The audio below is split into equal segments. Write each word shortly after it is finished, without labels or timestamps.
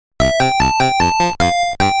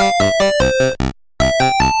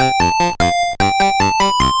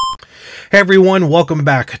everyone, welcome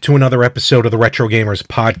back to another episode of the Retro Gamers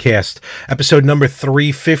Podcast, episode number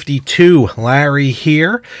 352. Larry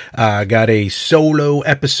here. Got a solo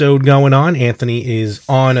episode going on. Anthony is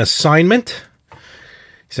on assignment.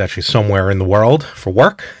 He's actually somewhere in the world for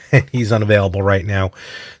work, and he's unavailable right now.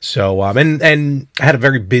 So, and I had a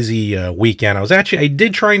very busy weekend. I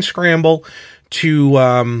did try and scramble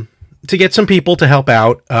to get some people to help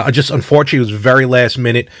out. Just unfortunately, it was very last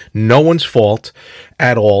minute. No one's fault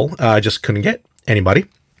at all. I just couldn't get anybody.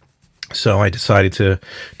 So I decided to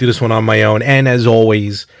do this one on my own. And as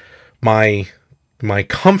always, my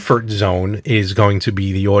comfort zone is going to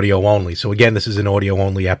be the audio only. So again, this is an audio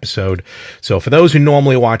only episode. So for those who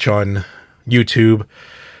normally watch on YouTube,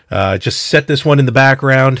 just set this one in the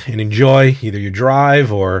background and enjoy either your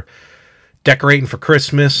drive or decorating for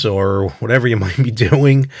Christmas or whatever you might be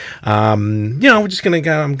doing. I'm gonna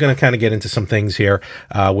kind of get into some things here,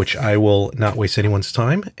 which I will not waste anyone's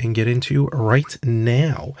time and get into right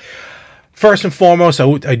now. First and foremost,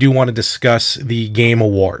 I do want to discuss the Game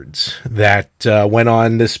Awards that went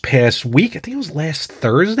on this past week. I think it was last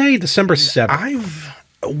Thursday, December 7th.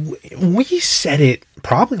 We said it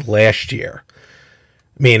probably last year.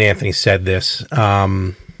 Me and Anthony said this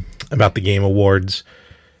about the Game Awards.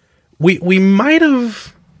 We might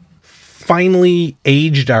have finally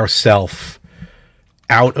aged ourselves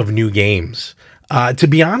out of new games. To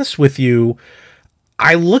be honest with you,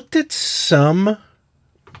 I looked at some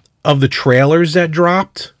of the trailers that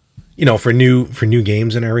dropped, for new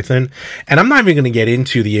games and everything, and I'm not even going to get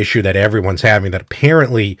into the issue that everyone's having, that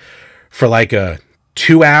apparently for like a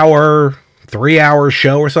 2-hour, 3-hour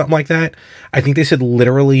show or something like that, I think they said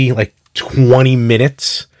literally like 20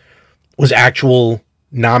 minutes was actual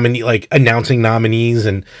announcing nominees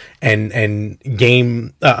and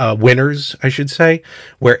game winners, I should say,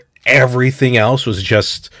 where everything else was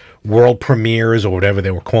just world premieres or whatever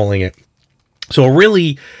they were calling it. So it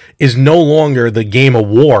really is no longer the Game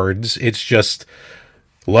Awards. It's just,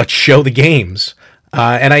 let's show the games.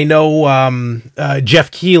 And I know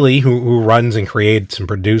Jeff Keighley, who runs and creates and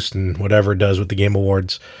produced and whatever does with the Game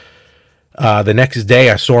Awards, the next day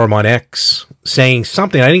I saw him on X saying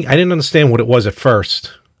something. I didn't understand what it was at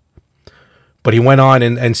first, but he went on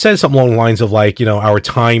and said something along the lines of our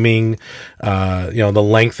timing, the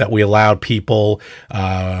length that we allowed people,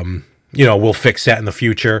 we'll fix that in the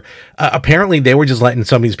future. Apparently they were just letting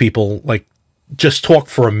some of these people just talk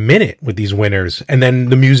for a minute with these winners, and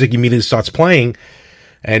then the music immediately starts playing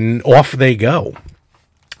and off they go.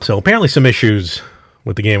 So apparently some issues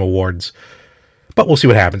with the Game Awards. But we'll see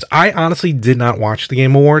what happens. I honestly did not watch the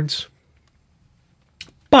Game Awards,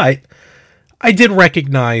 but I did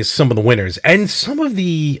recognize some of the winners and some of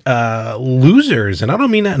the losers, and I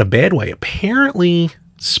don't mean that in a bad way. Apparently,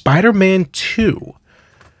 Spider-Man 2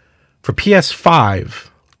 for PS5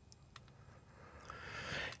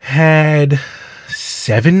 had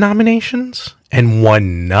 7 nominations and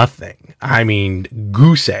won nothing. I mean,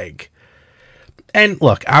 goose egg. And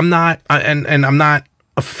look, I'm not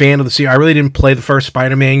a fan of the series. I really didn't play the first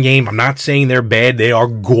Spider-Man game. I'm not saying they're bad. They are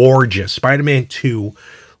gorgeous. Spider-Man 2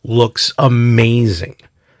 looks amazing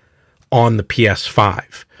on the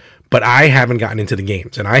PS5. But I haven't gotten into the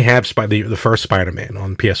games. And I have the first Spider-Man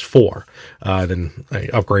on PS4. Then I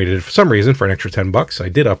upgraded it for some reason for an extra $10. I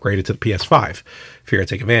did upgrade it to the PS5. Figure I'd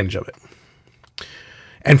take advantage of it.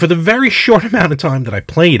 And for the very short amount of time that I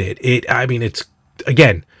played it, it's,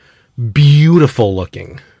 again, beautiful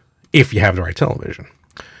looking if you have the right television.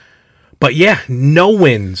 But yeah, no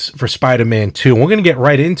wins for Spider-Man 2. We're going to get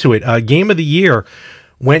right into it. Game of the Year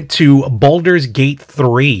went to Baldur's Gate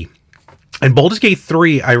 3. And Baldur's Gate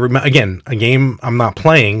 3, I remember, again, a game I'm not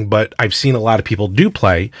playing, but I've seen a lot of people do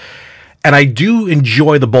play. And I do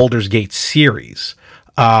enjoy the Baldur's Gate series.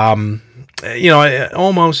 Almost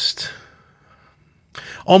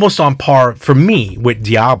on par for me with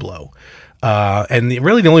Diablo. And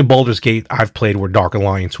really the only Baldur's Gate I've played were Dark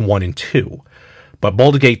Alliance 1 and 2. But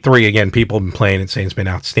Baldur's Gate 3, again, people have been playing it, saying it's been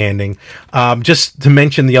outstanding. Just to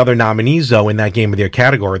mention the other nominees, though, in that Game of the Year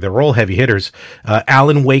category, they're all heavy hitters.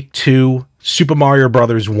 Alan Wake 2, Super Mario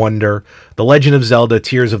Brothers Wonder, The Legend of Zelda,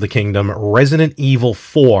 Tears of the Kingdom, Resident Evil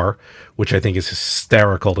 4, which I think is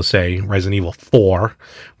hysterical to say, Resident Evil 4,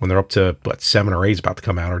 when they're up to, 7 or 8 is about to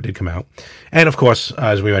come out, or did come out. And, of course,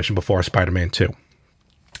 as we mentioned before, Spider-Man 2.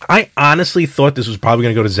 I honestly thought this was probably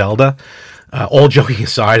going to go to Zelda. All joking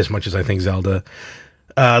aside, as much as I think Zelda,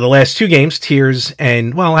 the last 2 games, Tears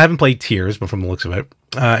and, I haven't played Tears, but from the looks of it,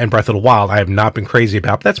 and Breath of the Wild, I have not been crazy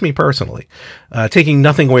about. But that's me personally. Taking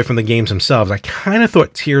nothing away from the games themselves, I kind of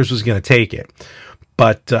thought Tears was going to take it.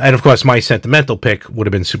 But, and of course, my sentimental pick would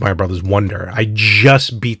have been Super Mario Brothers Wonder. I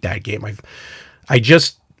just beat that game. I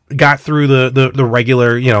just got through the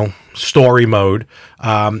regular, story mode.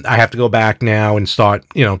 I have to go back now and start,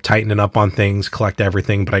 tightening up on things, collect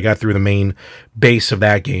everything. But I got through the main base of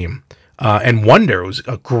that game. And Wonder was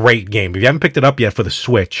a great game. If you haven't picked it up yet for the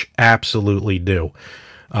Switch, absolutely do.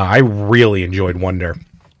 I really enjoyed Wonder.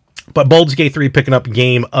 But Baldur's Gate 3 picking up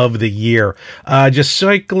Game of the Year. Just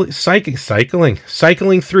cycling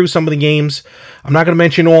through some of the games. I'm not going to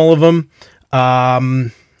mention all of them.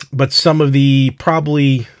 But some of the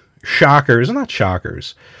probably shockers, not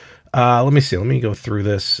shockers. Let me see. Let me go through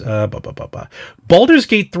this. Baldur's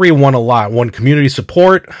Gate 3 won a lot. Won community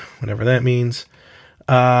support, whatever that means.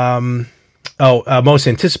 Most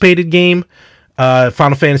anticipated game.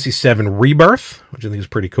 Final Fantasy VII Rebirth, which I think is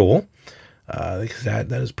pretty cool. That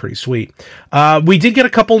is pretty sweet. We did get a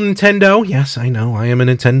couple Nintendo. Yes, I know. I am a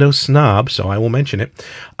Nintendo snob, so I will mention it.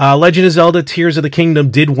 Legend of Zelda Tears of the Kingdom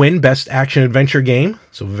did win Best Action Adventure Game,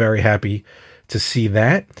 so very happy to see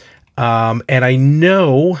that. And I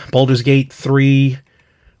know Baldur's Gate 3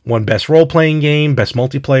 won Best Role-Playing Game, Best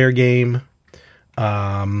Multiplayer Game.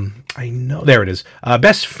 I know. There it is.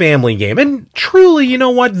 Best Family Game. And truly, you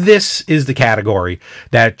know what? This is the category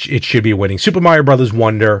that it should be winning. Super Mario Brothers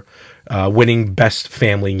Wonder winning Best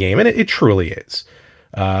Family Game. And it truly is.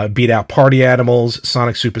 Beat out Party Animals,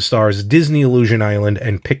 Sonic Superstars, Disney Illusion Island,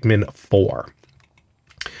 and Pikmin 4.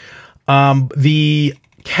 The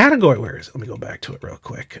category, where is it? Let me go back to it real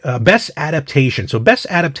quick. Best Adaptation. So Best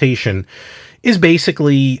Adaptation is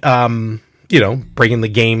basically, bringing the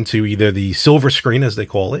game to either the silver screen, as they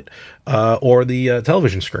call it, or the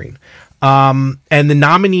television screen. And the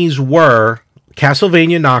nominees were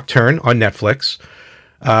Castlevania Nocturne on Netflix,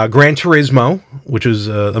 Gran Turismo, which was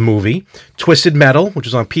a movie, Twisted Metal, which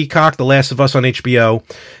was on Peacock, The Last of Us on HBO,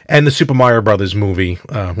 and the Super Mario Brothers movie,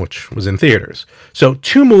 which was in theaters. So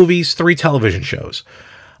 2 movies, 3 television shows.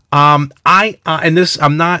 And this,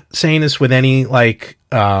 I'm not saying this with any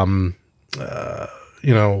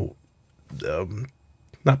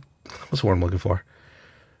not what's the word I'm looking for?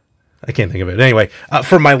 I can't think of it. Anyway,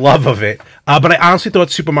 for my love of it. But I honestly thought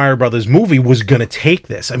Super Mario Brothers movie was going to take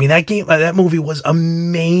this. I mean, that movie was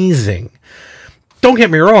amazing. Don't get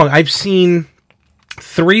me wrong. I've seen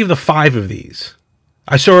 3 of the 5 of these.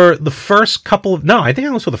 I saw the first couple of, I think I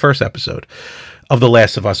only saw the first episode of The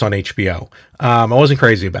Last of Us on HBO. I wasn't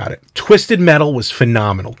crazy about it. Twisted Metal was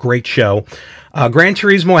phenomenal. Great show. Gran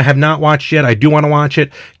Turismo, I have not watched yet. I do want to watch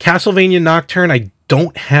it. Castlevania Nocturne, I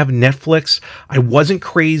don't have Netflix. I wasn't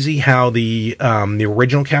crazy how the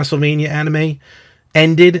original Castlevania anime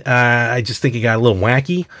ended. I just think it got a little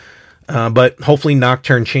wacky. But hopefully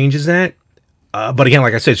Nocturne changes that. But again,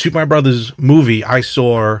 like I said, Super Mario Brothers movie, I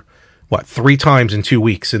saw 3 times in 2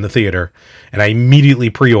 weeks in the theater, and I immediately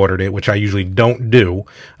pre-ordered it, which I usually don't do,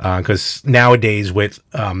 because nowadays with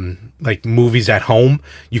movies at home,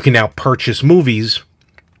 you can now purchase movies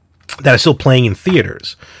that are still playing in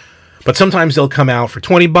theaters. But sometimes they'll come out for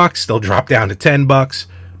 $20, they'll drop down to $10,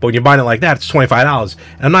 but when you're buying it like that, it's $25.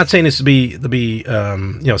 And I'm not saying this to be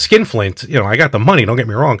skinflint. I got the money, don't get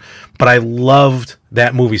me wrong, but I loved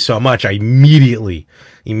that movie so much, I immediately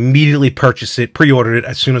purchased it, pre-ordered it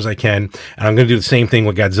as soon as I can, and I'm going to do the same thing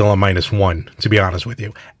with Godzilla -1, to be honest with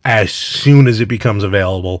you. As soon as it becomes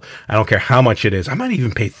available, I don't care how much it is. I might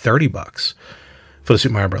even pay $30 for the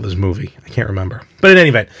Super Mario Brothers movie. I can't remember. But in any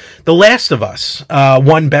event, The Last of Us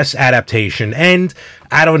won Best Adaptation, and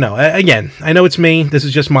I don't know. Again, I know it's me. This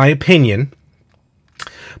is just my opinion,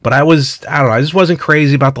 but I just wasn't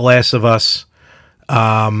crazy about The Last of Us.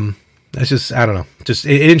 That's just, I don't know. Just,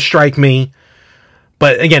 it didn't strike me.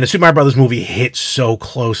 But again, the Super Mario Brothers movie hit so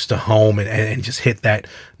close to home and just hit that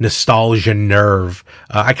nostalgia nerve.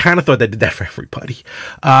 I kind of thought that did that for everybody.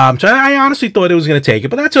 So I honestly thought it was going to take it,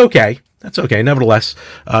 but that's okay. That's okay. Nevertheless,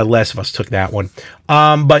 The Last of Us took that one.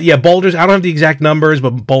 But yeah, I don't have the exact numbers, but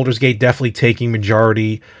Baldur's Gate definitely taking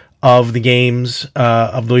majority of the games,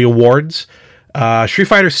 of the awards. Street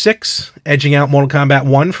Fighter 6 edging out Mortal Kombat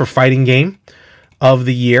 1 for fighting game of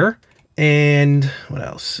the year. And what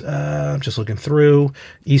else? I'm just looking through.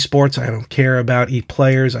 Esports, I don't care about.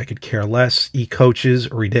 E-players, I could care less.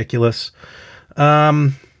 E-coaches, ridiculous.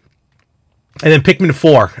 And then Pikmin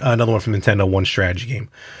 4, another one from Nintendo, one strategy game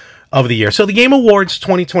of the year. So the Game Awards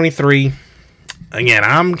 2023, again,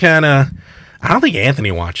 I don't think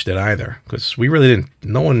Anthony watched it either, because we really didn't,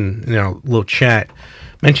 no one, little chat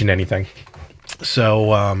mentioned anything.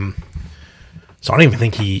 So I don't even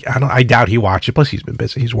think I doubt he watched it. Plus, he's been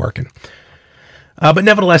busy. He's working. But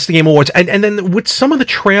nevertheless, the Game Awards. And then with some of the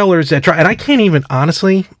trailers that and I can't even,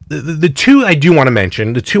 honestly, the two I do want to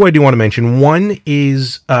mention, one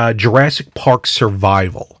is Jurassic Park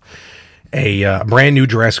Survival. a brand new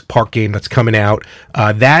Jurassic Park game that's coming out.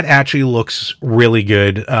 That actually looks really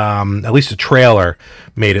good. At least the trailer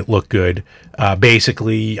made it look good.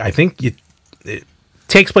 Basically, I think it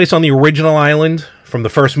takes place on the original island from the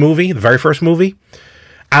first movie, the very first movie.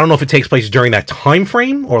 I don't know if it takes place during that time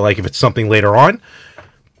frame or like if it's something later on.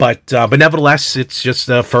 But nevertheless, it's just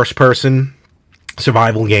a first-person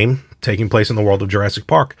survival game taking place in the world of Jurassic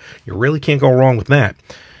Park. You really can't go wrong with that.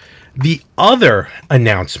 The other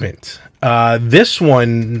announcement, this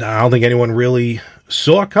one, I don't think anyone really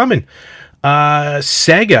saw coming.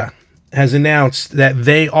 Sega has announced that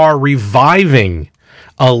they are reviving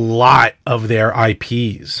a lot of their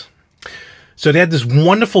IPs. So they had this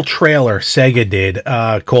wonderful trailer Sega did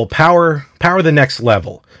called Power the Next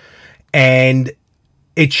Level. And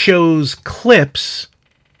it shows clips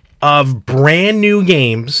of brand new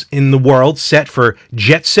games in the world set for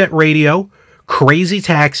Jet Set Radio, Crazy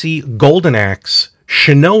Taxi, Golden Axe,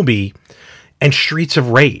 Shinobi, and Streets of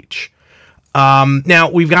Rage.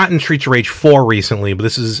 Now, we've gotten Streets of Rage 4 recently, but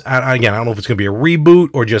this is, again, I don't know if it's going to be a reboot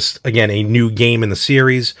or just, again, a new game in the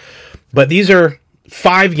series. But these are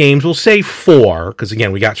 5 games. We'll say 4, because,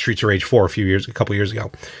 again, we got Streets of Rage 4 a couple years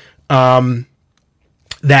ago,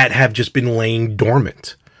 that have just been laying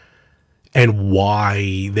dormant. And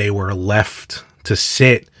why they were left to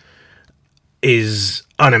sit is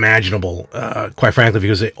unimaginable, quite frankly,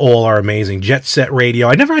 because they all are amazing. Jet Set Radio.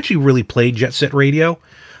 I never actually really played Jet Set Radio.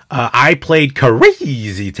 I played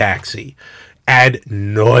Crazy Taxi ad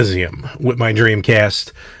nauseum with my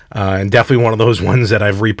Dreamcast, and definitely one of those ones that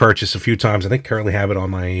I've repurchased a few times. I think currently have it on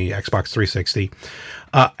my Xbox 360.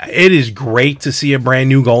 It is great to see a brand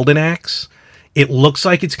new Golden Axe. It looks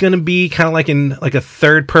like it's going to be kind of like in like a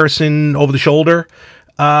third person over the shoulder,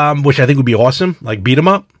 which I think would be awesome, like beat 'em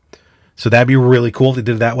up. So that'd be really cool if they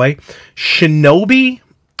did it that way. Shinobi,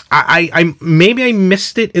 I maybe I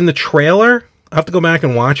missed it in the trailer. I'll have to go back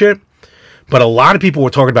and watch it. But a lot of people were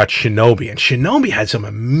talking about Shinobi, and Shinobi had some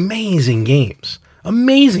amazing games.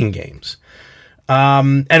 Amazing games.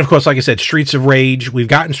 And of course, like I said, Streets of Rage. We've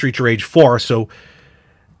gotten Streets of Rage 4, so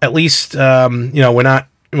at least we're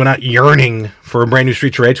not yearning for a brand new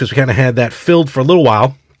Streets of Rage because we kind of had that filled for a little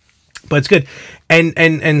while. But it's good. And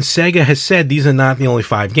Sega has said these are not the only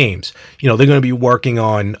 5 games. They're going to be working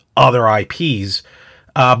on other IPs.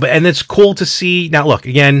 And it's cool to see. Now, look,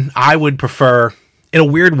 again, I would prefer, in a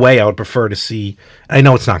weird way, I would prefer to see. I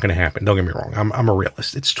know it's not going to happen. Don't get me wrong. I'm a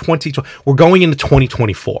realist. It's 2020. We're going into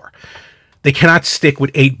 2024. They cannot stick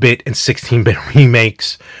with 8-bit and 16-bit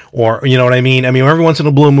remakes, or you know what I mean. I mean, every once in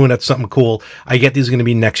a blue moon, that's something cool. I get these are going to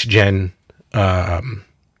be next gen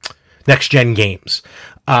games.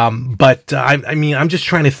 I mean, I'm just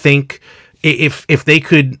trying to think if they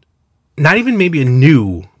could, not even maybe a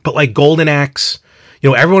new, but like Golden Axe.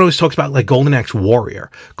 Everyone always talks about like Golden Axe Warrior.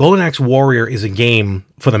 Golden Axe Warrior is a game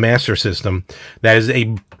for the Master System that is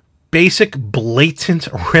a basic, blatant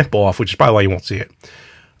ripoff, which is probably why you won't see it,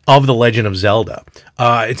 of The Legend of Zelda.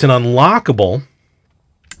 It's an unlockable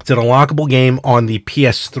game on the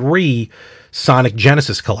PS3 Sonic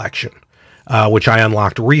Genesis collection, which I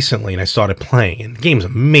unlocked recently and I started playing. And the game's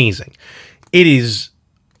amazing. It is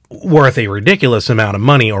worth a ridiculous amount of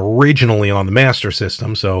money originally on the Master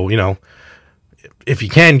System. So, if you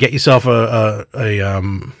can, get yourself a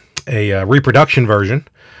reproduction version.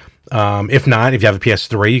 If not, if you have a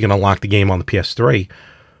PS3, you can unlock the game on the PS3.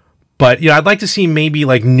 But, I'd like to see maybe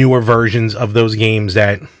like newer versions of those games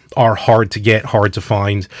that are hard to get, hard to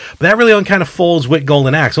find. But that really kind of falls with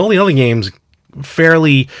Golden Axe. All the other games,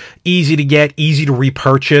 fairly easy to get, easy to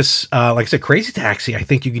repurchase. Like I said, Crazy Taxi, I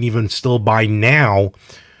think you can even still buy now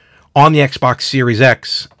on the Xbox Series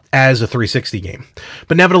X as a 360 game.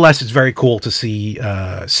 But nevertheless, it's very cool to see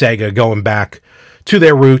Sega going back to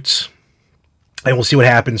their roots. And we'll see what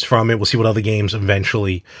happens from it. We'll see what other games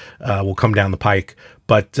eventually will come down the pike.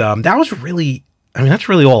 But that was really, that's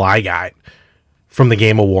really all I got from the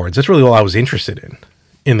Game Awards. That's really all I was interested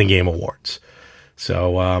in the Game Awards.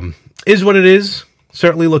 So, is what it is.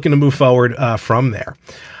 Certainly looking to move forward from there.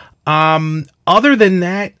 Other than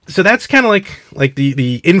that, so that's kind of like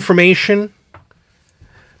the information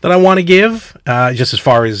that I want to give, just as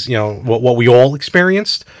far as, what we all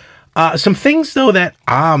experienced. Some things, though, that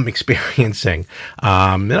I'm experiencing.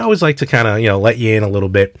 And I always like to kind of, let you in a little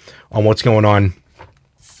bit on what's going on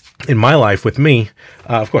in my life with me.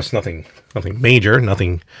 Of course, nothing major,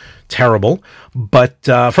 nothing terrible. But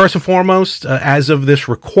first and foremost, as of this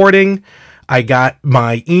recording, I got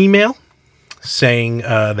my email saying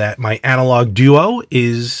that my Analog Duo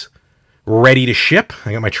is ready to ship.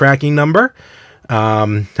 I got my tracking number.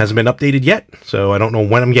 Hasn't been updated yet, so I don't know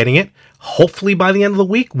when I'm getting it. Hopefully by the end of the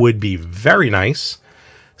week would be very nice.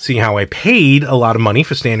 See how I paid a lot of money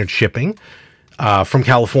for standard shipping from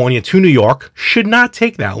California to New York. Should not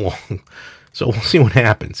take that long. So we'll see what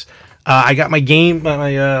happens. I got my game,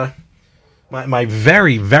 my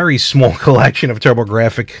very, very small collection of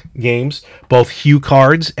TurboGrafx games, both Hue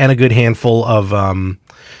cards and a good handful of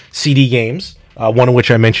CD games, one of which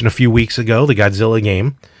I mentioned a few weeks ago, the Godzilla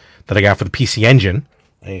game that I got for the PC Engine.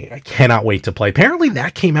 I cannot wait to play. Apparently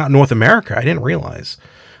that came out in North America. I didn't realize.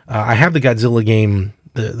 I have the Godzilla game,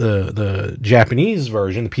 the Japanese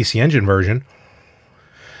version, the PC Engine version,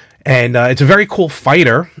 and it's a very cool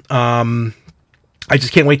fighter. I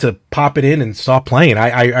just can't wait to pop it in and start playing.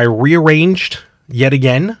 I rearranged yet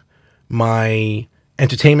again my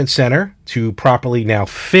entertainment center to properly now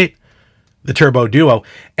fit the Turbo Duo.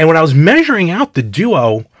 And when I was measuring out the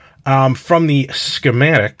Duo from the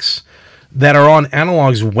schematics that are on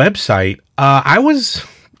Analog's website, I was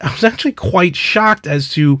actually quite shocked as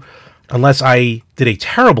to, unless I did a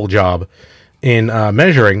terrible job in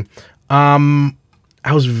measuring,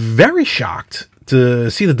 I was very shocked to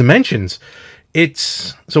see the dimensions.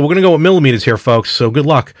 So we're going to go with millimeters here, folks, so good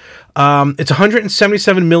luck. It's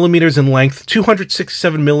 177 millimeters in length,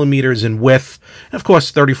 267 millimeters in width, and of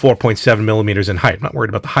course 34.7 millimeters in height. I'm not worried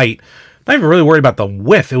about the height. Not even really worried about the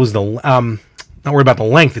width. It was not worried about the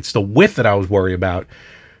length. It's the width that I was worried about.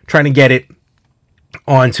 Trying to get it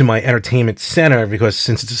onto my entertainment center, because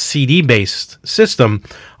since it's a CD-based system,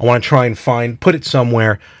 I want to try and put it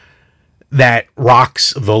somewhere that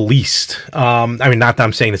rocks the least. I mean, not that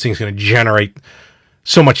I'm saying this thing's going to generate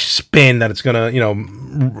so much spin that it's going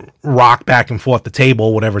to, rock back and forth the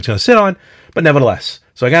table, whatever it's going to sit on, but nevertheless.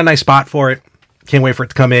 So I got a nice spot for it. Can't wait for it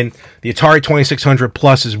to come in. The Atari 2600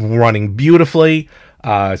 Plus is running beautifully.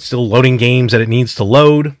 It's still loading games that it needs to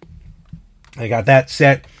load. I got that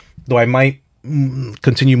set, though I might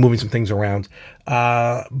continue moving some things around.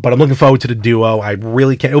 But I'm looking forward to the Duo. I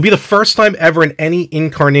really can't. It'll be the first time ever in any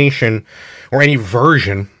incarnation or any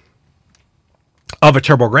version of a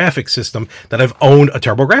TurboGrafx system that I've owned a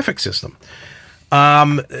TurboGrafx system.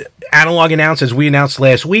 Analog announced, as we announced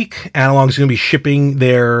last week, Analog is going to be shipping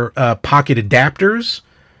their pocket adapters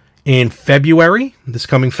in February, this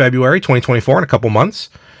coming February 2024, in a couple months.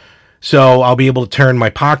 So I'll be able to turn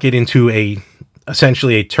my pocket into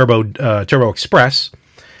essentially a Turbo Express.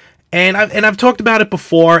 And I've talked about it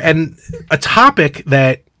before, and a topic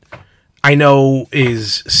that I know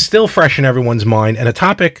is still fresh in everyone's mind, and a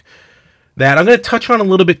topic that I'm going to touch on a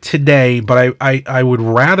little bit today, but I would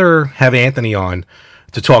rather have Anthony on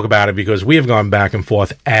to talk about it, because we have gone back and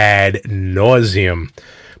forth ad nauseum.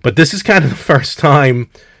 But this is kind of the first time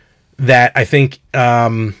that I think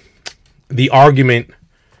the argument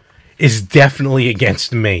is definitely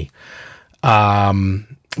against me.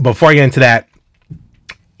 Before I get into that,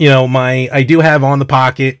 I do have on the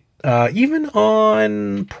pocket, even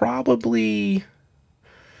on probably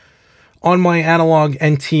on my Analog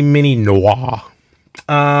NT Mini Noir.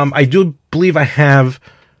 I do believe I have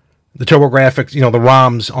the TurboGrafx, the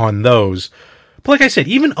ROMs on those. But like I said,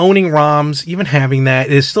 even owning ROMs, even having that,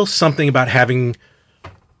 there's still something about having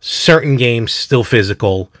certain games still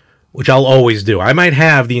physical, which I'll always do. I might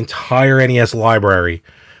have the entire NES library,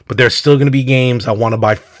 but there's still going to be games I want to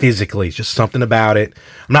buy physically. It's just something about it.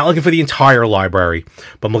 I'm not looking for the entire library,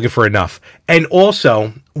 but I'm looking for enough. And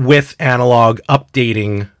also, with Analog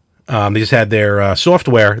updating, they just had their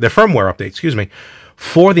firmware update,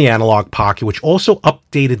 for the Analog Pocket, which also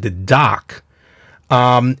updated the dock.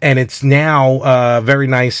 And it's now very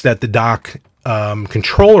nice that the dock,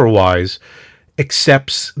 controller-wise,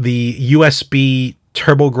 accepts the USB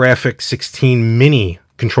TurboGrafx 16 Mini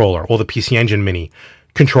controller, or the PC Engine Mini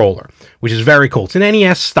controller, which is very cool. It's an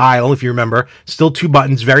NES style, if you remember, still 2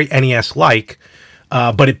 buttons, very NES-like,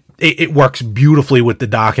 but it works beautifully with the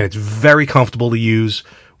dock, and it's very comfortable to use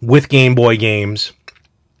with Game Boy games.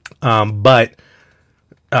 But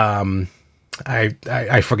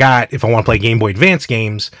I forgot, if I want to play Game Boy Advance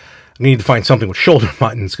games, I need to find something with shoulder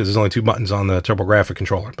buttons, because there's only 2 buttons on the TurboGrafx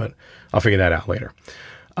controller, but I'll figure that out later.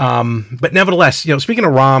 But nevertheless, speaking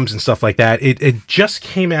of ROMs and stuff like that, it just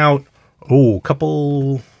came out,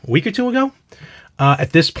 a week or two ago.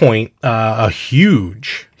 At this point, a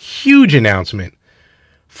huge announcement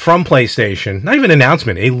from PlayStation, not even an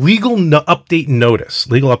announcement, a legal update notice.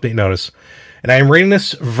 And I am reading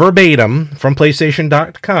this verbatim from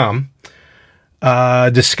PlayStation.com.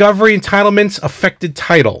 Discovery entitlements affected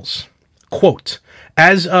titles. Quote,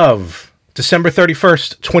 as of December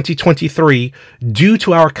 31st, 2023, due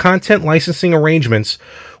to our content licensing arrangements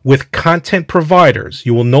with content providers,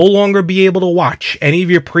 you will no longer be able to watch any of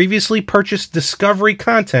your previously purchased Discovery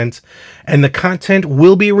content, and the content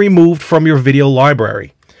will be removed from your video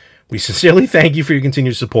library. We sincerely thank you for your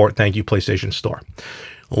continued support. Thank you, PlayStation Store.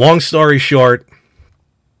 Long story short,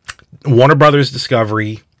 Warner Brothers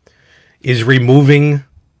Discovery is removing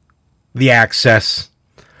the access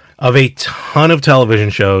of a ton of television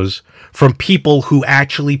shows from people who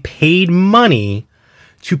actually paid money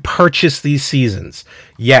to purchase these seasons.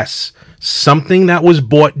 Yes, something that was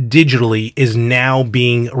bought digitally is now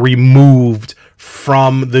being removed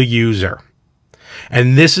from the user.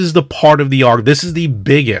 And this is the part of the argument. This is the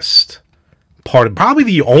biggest part, probably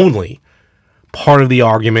the only part of the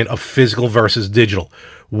argument of physical versus digital,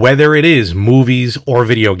 whether it is movies or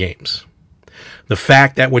video games. The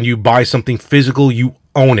fact that when you buy something physical, you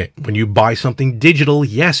own it. When you buy something digital,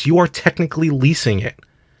 yes, you are technically leasing it.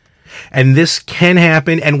 And this can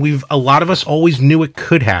happen, and a lot of us always knew it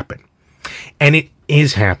could happen. And it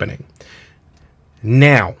is happening.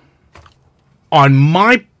 Now, on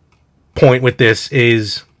my point with this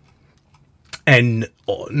is, and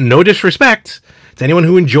no disrespect to anyone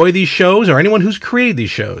who enjoy these shows or anyone who's created these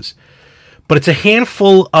shows, but it's a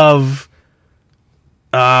handful of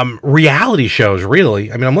reality shows,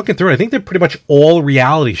 really. I mean, I'm looking through it. I think they're pretty much all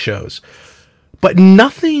reality shows, but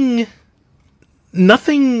nothing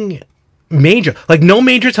major, like no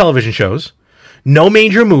major television shows, no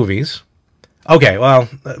major movies. Okay, well,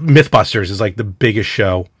 Mythbusters is like the biggest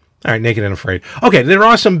show. All right, Naked and Afraid. Okay, there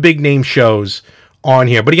are some big name shows on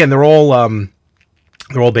here, but again, they're all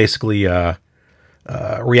basically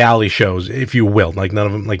reality shows, if you will. Like none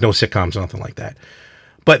of them, like no sitcoms or nothing like that.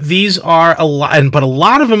 But these are a lot, but a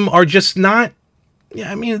lot of them are just not.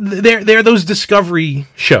 Yeah, I mean, they're those Discovery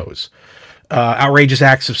shows, Outrageous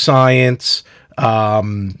Acts of Science,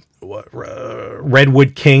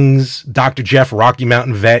 Redwood Kings, Dr. Jeff, Rocky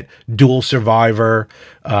Mountain Vet, Dual Survivor,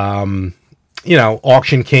 Auction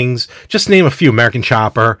Kings, just to name a few. American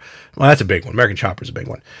Chopper. Well, that's a big one. American Chopper is a big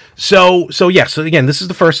one. So again, this is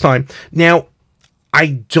the first time. Now,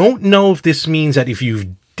 I don't know if this means that if you've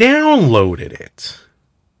downloaded it,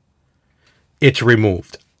 it's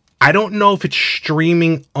removed. I don't know if it's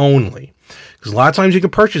streaming only, because a lot of times you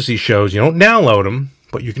can purchase these shows. You don't download them,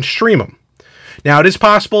 but you can stream them. Now, it is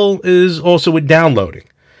possible is also with downloading.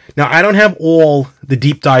 Now, I don't have all the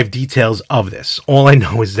deep dive details of this. All I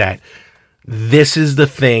know is that this is the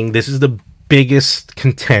thing. This is the biggest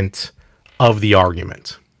content of the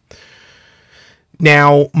argument.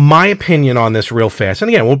 Now, my opinion on this real fast, and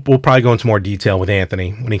again, we'll probably go into more detail with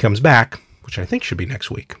Anthony when he comes back, which I think should be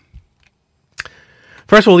next week.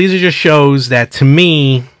 First of all, these are just shows that, to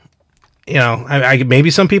me,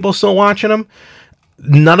 maybe some people are still watching them.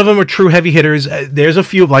 None of them are true heavy hitters. There's a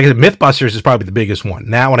few, like Mythbusters is probably the biggest one.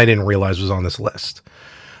 That one I didn't realize was on this list.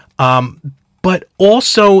 But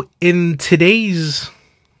also in today's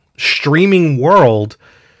streaming world,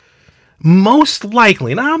 most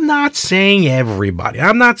likely, and I'm not saying everybody,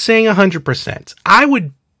 I'm not saying 100%. I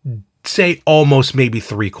would say almost maybe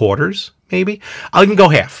 3/4, maybe. I'll even go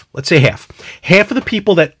half. Let's say half. Half of the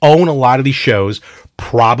people that own a lot of these shows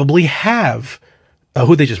probably have,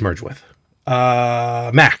 who they just merged with?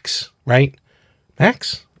 Max, right?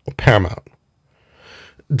 Max or Paramount?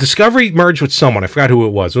 Discovery merged with someone. I forgot who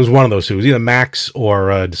it was. It was one of those two. It was either Max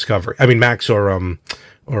or Discovery. I mean, Max or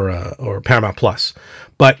Paramount Plus.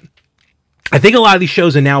 But I think a lot of these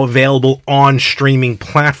shows are now available on streaming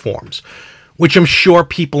platforms, which I'm sure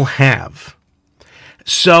people have.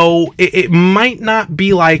 So it might not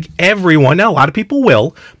be like everyone. Now, a lot of people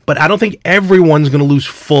will, but I don't think everyone's going to lose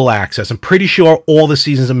full access. I'm pretty sure all the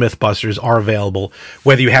seasons of Mythbusters are available,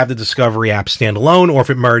 whether you have the Discovery app standalone or if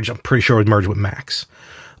it merged. I'm pretty sure it merged with Max.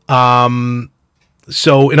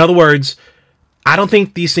 So in other words, I don't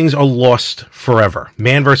think these things are lost forever.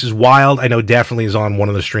 Man vs. Wild, I know definitely is on one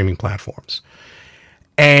of the streaming platforms.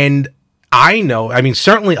 And I know, I mean,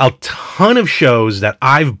 certainly a ton of shows that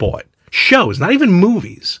I've bought, shows, not even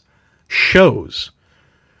movies, shows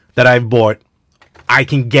that I've bought, I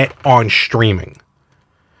can get on streaming.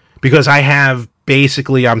 Because I'm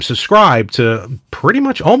subscribed to pretty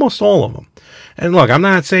much almost all of them. And look, I'm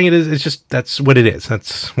not saying it is, it's just, that's what it is.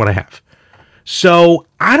 That's what I have. So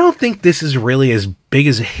I don't think this is really as big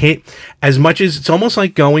as a hit, as much as it's almost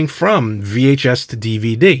like going from VHS to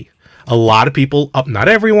DVD. A lot of people, not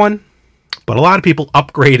everyone, but a lot of people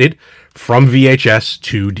upgraded from VHS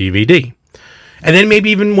to DVD. And then maybe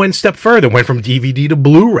even went a step further, went from DVD to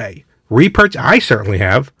Blu-ray. I certainly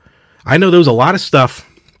have. I know there was a lot of stuff.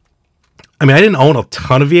 I mean, I didn't own a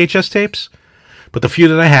ton of VHS tapes, but the few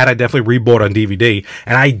that I had, I definitely rebought on DVD.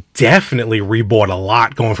 And I definitely rebought a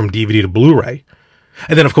lot going from DVD to Blu-ray.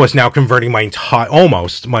 And then, of course, now converting my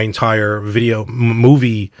entire video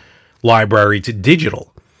movie library to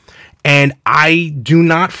digital. And I do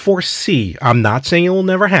not foresee, I'm not saying it will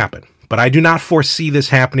never happen, but I do not foresee this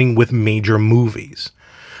happening with major movies.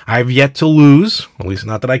 I've yet to lose, at least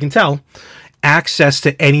not that I can tell, access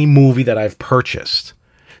to any movie that I've purchased.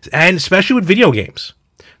 And especially with video games.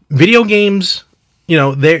 Video games,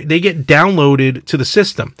 they get downloaded to the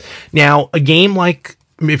system. Now, a game like,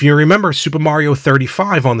 if you remember Super Mario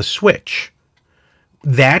 35 on the Switch,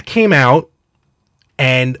 that came out,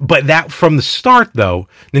 but that from the start, though,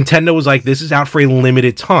 Nintendo was like, this is out for a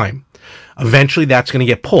limited time. Eventually, that's going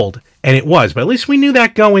to get pulled. And it was, but at least we knew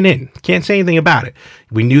that going in. Can't say anything about it.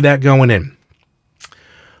 We knew that going in.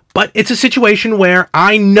 But it's a situation where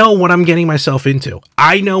I know what I'm getting myself into.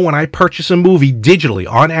 I know when I purchase a movie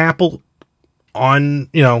digitally on Apple, on,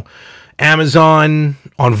 Amazon,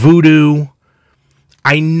 on Vudu,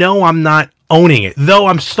 I know I'm not owning it. Though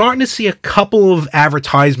I'm starting to see a couple of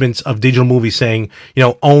advertisements of digital movies saying,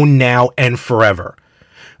 own now and forever.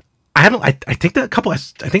 I think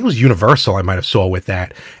it was Universal I might have saw with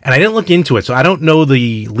that. And I didn't look into it, so I don't know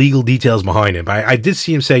the legal details behind it. But I did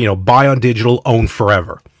see him say, buy on digital, own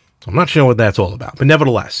forever. So I'm not sure what that's all about. But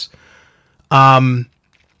nevertheless, I'm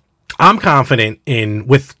confident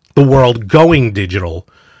with the world going digital,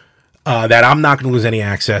 that I'm not going to lose any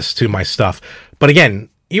access to my stuff. But again,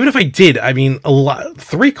 even if I did, I mean,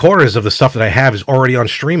 3/4 of the stuff that I have is already on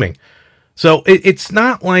streaming. So it's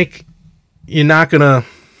not like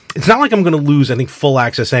it's not like I'm going to lose, I think, full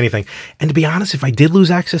access to anything. And to be honest, if I did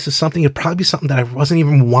lose access to something, it'd probably be something that I wasn't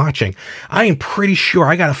even watching. I am pretty sure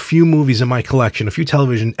I got a few movies in my collection, a few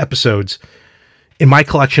television episodes in my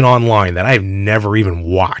collection online that I've never even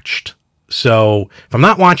watched. So if I'm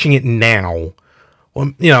not watching it now,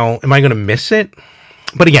 well, am I going to miss it?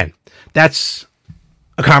 But again, that's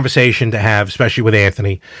a conversation to have, especially with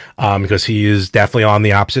Anthony, because he is definitely on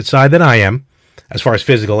the opposite side than I am as far as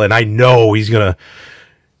physical. And I know he's going to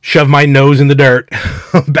shove my nose in the dirt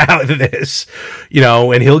about this,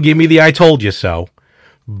 and he'll give me the "I told you so."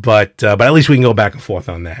 But at least we can go back and forth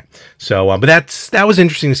on that. So, but that was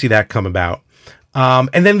interesting to see that come about.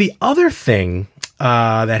 And then the other thing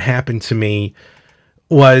that happened to me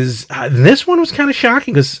was this one was kind of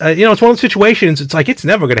shocking because it's one of those situations. It's like it's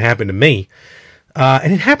never going to happen to me,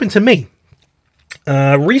 and it happened to me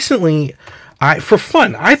recently. For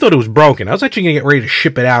fun, I thought it was broken. I was actually going to get ready to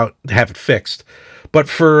ship it out to have it fixed. But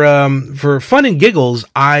for fun and giggles,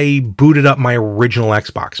 I booted up my original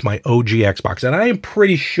Xbox, my OG Xbox. And I am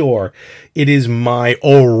pretty sure it is my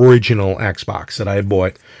original Xbox that I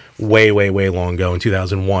bought way, way, way long ago in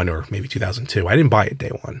 2001 or maybe 2002. I didn't buy it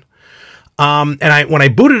day one. And when I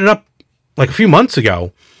booted it up like a few months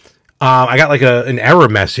ago, I got like an error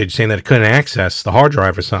message saying that it couldn't access the hard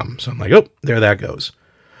drive or something. So I'm like, oh, there that goes.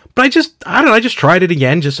 But I don't know, I just tried it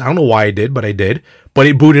again. I don't know why I did, but I did. But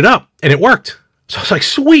it booted up and it worked. So I was like,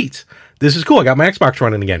 sweet, this is cool. I got my Xbox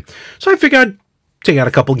running again. So I figured I'd take out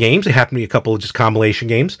a couple games. It happened to be a couple of just compilation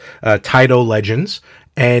games, Taito Legends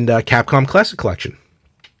and Capcom Classic Collection.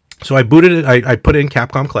 So I booted it. I put in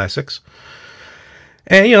Capcom Classics.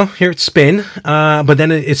 And, here it's spin. But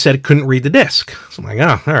then it said it couldn't read the disc. So I'm like,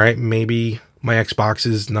 oh, all right, maybe my Xbox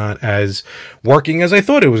is not as working as I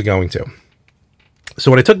thought it was going to.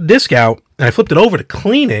 So when I took the disc out and I flipped it over to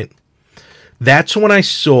clean it, that's when I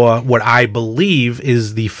saw what I believe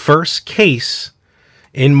is the first case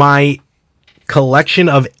in my collection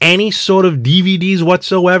of any sort of DVDs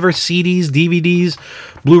whatsoever, CDs, DVDs,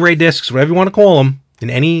 Blu-ray discs, whatever you want to call them,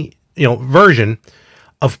 in any version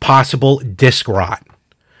of possible disc rot.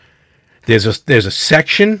 There's a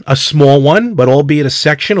section, a small one, but albeit a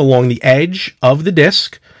section along the edge of the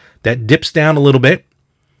disc that dips down a little bit,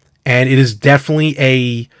 and it is definitely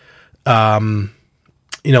a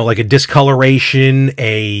like a discoloration,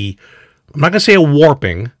 I'm not going to say a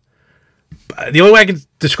warping. The only way I can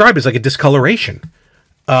describe it is like a discoloration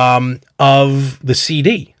of the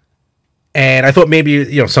CD. And I thought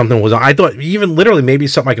maybe, something was, I thought even literally maybe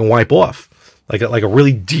something I can wipe off, like a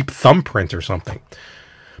really deep thumbprint or something.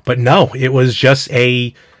 But no, it was just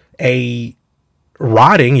a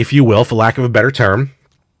rotting, if you will, for lack of a better term,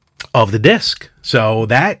 of the disc. So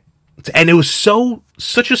and it was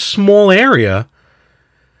such a small area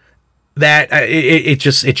that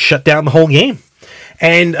it shut down the whole game.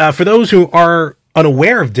 And for those who are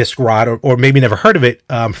unaware of disc rot or maybe never heard of it,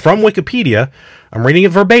 from Wikipedia, I'm reading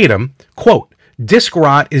it verbatim, quote, "Disc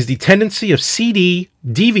rot is the tendency of CD,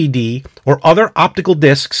 DVD, or other optical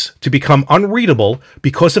discs to become unreadable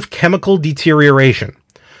because of chemical deterioration.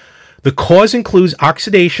 The cause includes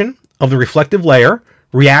oxidation of the reflective layer,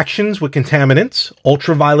 reactions with contaminants,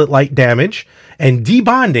 ultraviolet light damage, and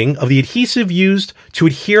debonding of the adhesive used to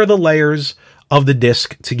adhere the layers of the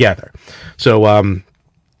disc together." So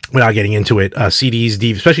without getting into it,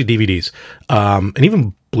 CDs, especially DVDs, and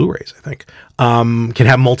even Blu-rays, I think, can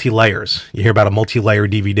have multi-layers. You hear about a multi-layer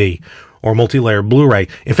DVD or multi-layer Blu-ray.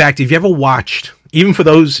 In fact, if you ever watched, even for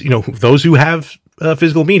those, those who have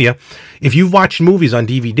physical media, if you've watched movies on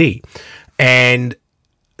DVD, and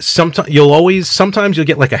sometimes you'll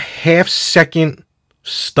get like a half-second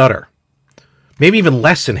stutter. Maybe even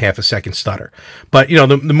less than half a second stutter. But,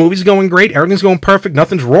 the movie's going great. Everything's going perfect.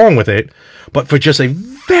 Nothing's wrong with it. But for just a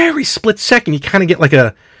very split second, you kind of get like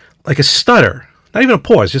a stutter. Not even a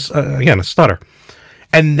pause, just, again, a stutter.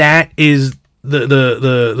 And that is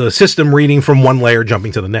the system reading from one layer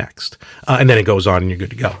jumping to the next. And then it goes on and you're good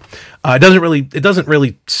to go. It doesn't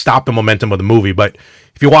really stop the momentum of the movie, but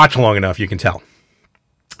if you watch long enough, you can tell.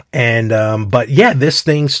 And, but yeah, this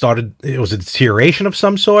thing started, it was a deterioration of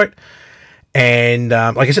some sort. And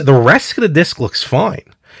like I said, the rest of the disc looks fine.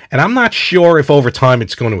 And I'm not sure if over time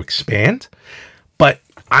it's going to expand. But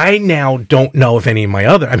I now don't know if any of my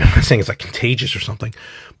other... I'm not saying it's like contagious or something.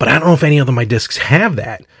 But I don't know if any of my discs have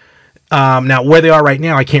that. Now, where they are right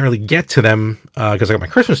now, I can't really get to them because I got my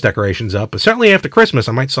Christmas decorations up. But certainly after Christmas,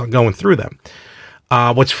 I might start going through them.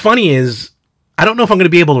 What's funny is I don't know if I'm going to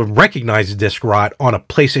be able to recognize the disc rot on a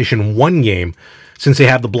PlayStation 1 game, since they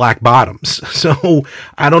have the black bottoms. So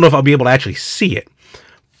I don't know if I'll be able to actually see it.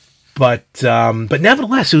 But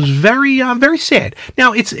nevertheless, it was very, very sad.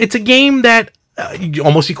 Now, it's a game that you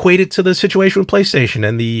almost equated to the situation with PlayStation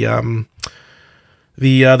and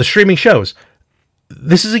the streaming shows.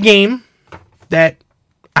 This is a game that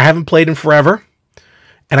I haven't played in forever.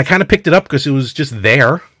 And I kind of picked it up because it was just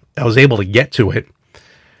there. I was able to get to it.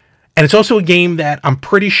 And it's also a game that I'm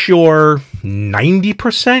pretty sure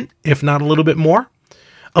 90%, if not a little bit more,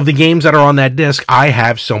 of the games that are on that disc, I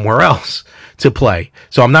have somewhere else to play.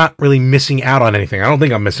 So I'm not really missing out on anything. I don't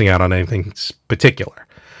think I'm missing out on anything particular.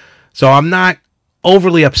 So I'm not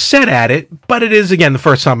overly upset at it, but it is, again, the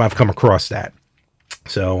first time I've come across that.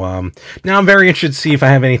 So now I'm very interested to see if I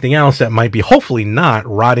have anything else that might be, hopefully not,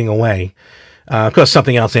 rotting away. Because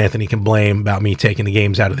something else Anthony can blame about me taking the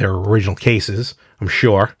games out of their original cases, I'm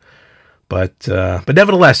sure. But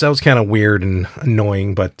nevertheless, that was kind of weird and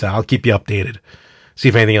annoying, but I'll keep you updated. See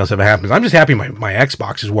if anything else ever happens. I'm just happy my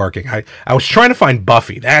Xbox is working. I was trying to find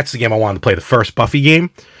Buffy. That's the game I wanted to play, the first Buffy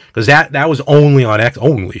game, because that was only on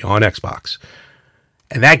Xbox.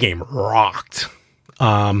 And that game rocked.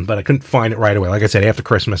 But I couldn't find it right away. Like I said, after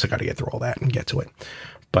Christmas, I got to get through all that and get to it.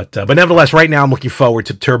 But nevertheless, right now I'm looking forward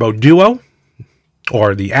to Turbo Duo,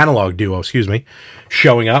 or the Analog Duo, excuse me,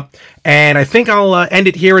 showing up. And I think I'll end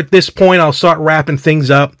it here at this point. I'll start wrapping things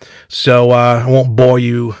up, so I won't bore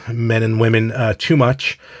you men and women too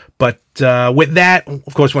much. But with that,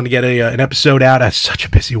 of course, want to get an episode out. I had such a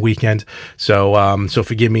busy weekend, so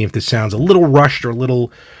forgive me if this sounds a little rushed or a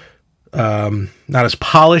little not as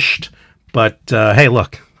polished. But hey,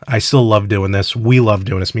 look, I still love doing this. We love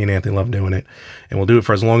doing this. Me and Anthony love doing it. And we'll do it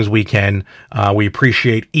for as long as we can. We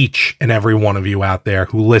appreciate each and every one of you out there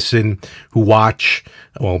who listen, who watch,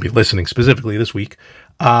 well, we'll be listening specifically this week,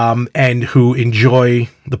 and who enjoy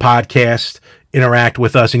the podcast, interact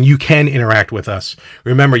with us, and you can interact with us.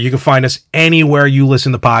 Remember, you can find us anywhere you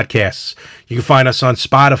listen to podcasts. You can find us on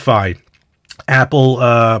Spotify, Apple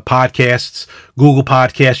Podcasts, Google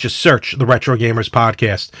Podcasts. Just search the Retro Gamers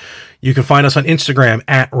Podcast. You can find us on Instagram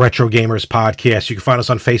at Retro Gamers Podcast. You can find us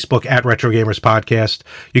on Facebook at Retro Gamers Podcast.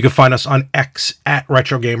 You can find us on X at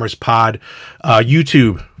Retro Gamers Pod.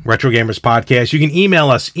 YouTube, Retro Gamers Podcast. You can email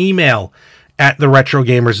us, at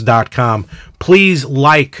theretrogamers.com. Please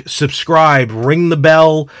like, subscribe, ring the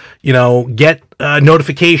bell, get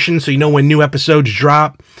notifications so you know when new episodes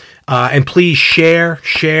drop. And please share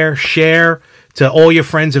to all your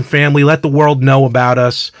friends and family. Let the world know about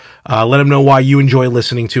us. Let them know why you enjoy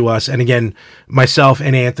listening to us. And again, myself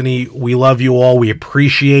and Anthony, we love you all. We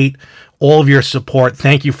appreciate all of your support.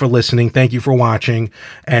 Thank you for listening. Thank you for watching.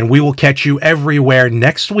 And we will catch you everywhere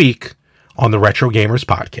next week on the Retro Gamers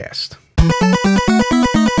Podcast.